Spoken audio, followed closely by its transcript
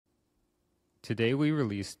Today we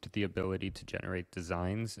released the ability to generate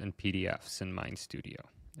designs and PDFs in MindStudio,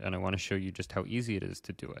 and I want to show you just how easy it is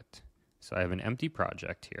to do it. So I have an empty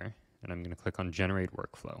project here, and I'm going to click on Generate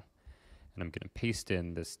Workflow, and I'm going to paste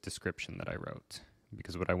in this description that I wrote,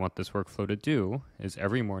 because what I want this workflow to do is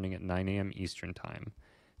every morning at 9 a.m. Eastern Time,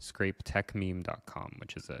 scrape techmeme.com,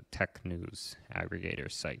 which is a tech news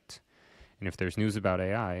aggregator site. And if there's news about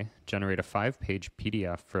AI, generate a 5-page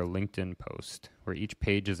PDF for a LinkedIn post, where each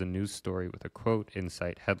page is a news story with a quote,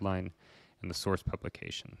 insight, headline, and the source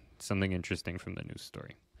publication, something interesting from the news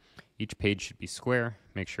story. Each page should be square,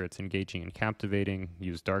 make sure it's engaging and captivating,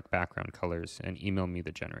 use dark background colors, and email me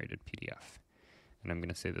the generated PDF. And I'm going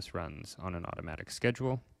to say this runs on an automatic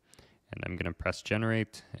schedule, and I'm going to press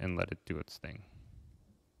generate and let it do its thing.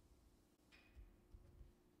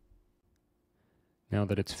 Now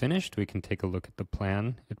that it's finished, we can take a look at the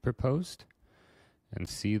plan it proposed and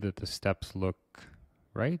see that the steps look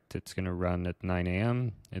right. It's going to run at 9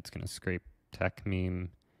 a.m. It's going to scrape tech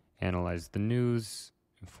meme, analyze the news,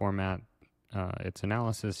 format its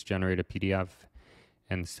analysis, generate a PDF,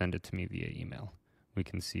 and send it to me via email. We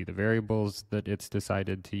can see the variables that it's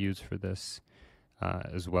decided to use for this,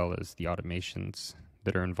 as well as the automations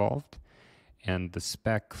that are involved, and the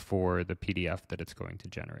spec for the PDF that it's going to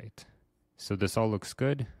generate. So this all looks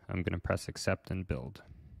good. I'm going to press accept and build.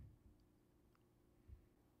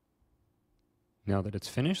 Now that it's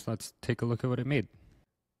finished, let's take a look at what it made.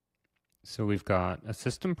 So we've got a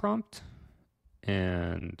system prompt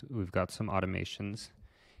and we've got some automations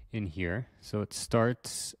in here. So it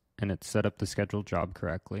starts and it set up the scheduled job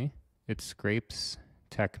correctly. It scrapes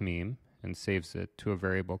tech meme and saves it to a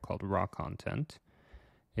variable called raw content.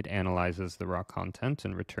 It analyzes the raw content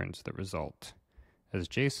and returns the result as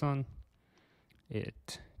JSON.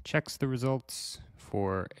 It checks the results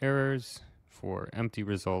for errors, for empty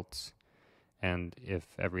results, and if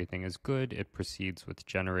everything is good, it proceeds with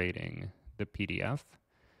generating the PDF.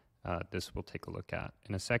 This we'll take a look at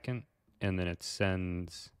in a second, and then it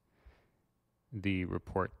sends the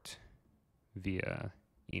report via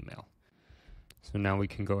email. So now we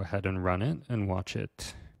can go ahead and run it and watch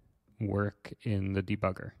it work in the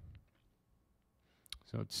debugger.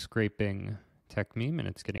 So it's scraping tech meme and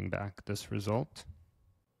it's getting back this result.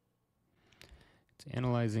 It's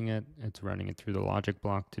analyzing it, it's running it through the logic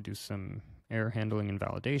block to do some error handling and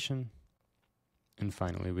validation. And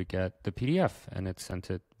finally we get the PDF and it sent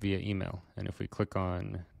it via email. And if we click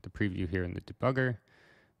on the preview here in the debugger,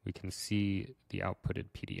 we can see the outputted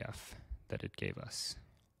PDF that it gave us.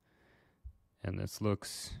 And this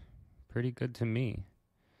looks pretty good to me.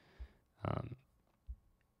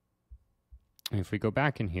 If we go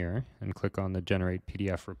back in here and click on the Generate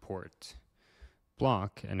PDF Report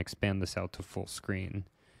block and expand this out to full screen,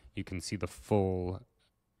 you can see the full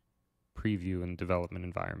preview and development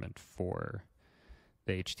environment for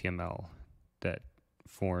the HTML that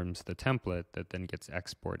forms the template that then gets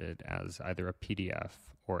exported as either a PDF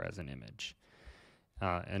or as an image.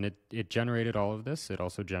 And it generated all of this. It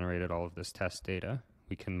also generated all of this test data.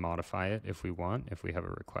 We can modify it if we want. If we have a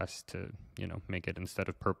request to, make it instead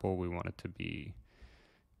of purple, we want it to be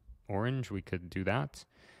orange, we could do that.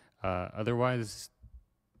 Otherwise,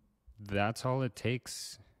 that's all it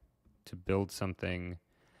takes to build something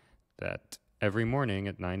that every morning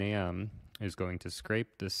at 9 a.m. is going to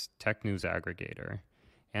scrape this tech news aggregator,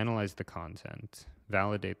 analyze the content,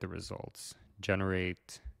 validate the results,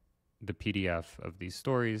 generate the PDF of these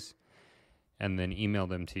stories, and then email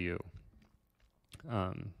them to you.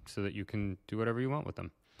 So that you can do whatever you want with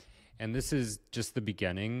them. And this is just the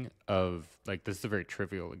beginning of, this is a very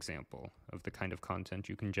trivial example of the kind of content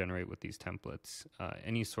you can generate with these templates.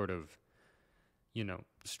 Any sort of,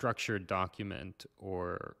 structured document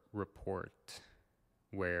or report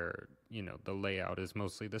where, the layout is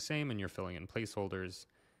mostly the same and you're filling in placeholders.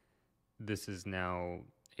 This is now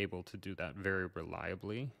able to do that very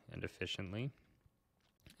reliably and efficiently.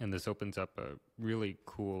 And this opens up a really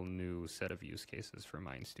cool new set of use cases for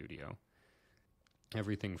MindStudio.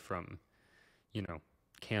 Everything from,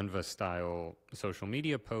 Canva-style social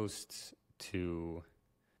media posts to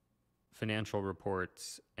financial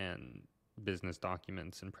reports and business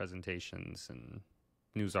documents and presentations and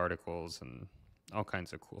news articles and all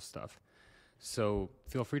kinds of cool stuff. So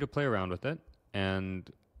feel free to play around with it and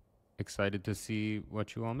excited to see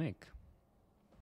what you all make.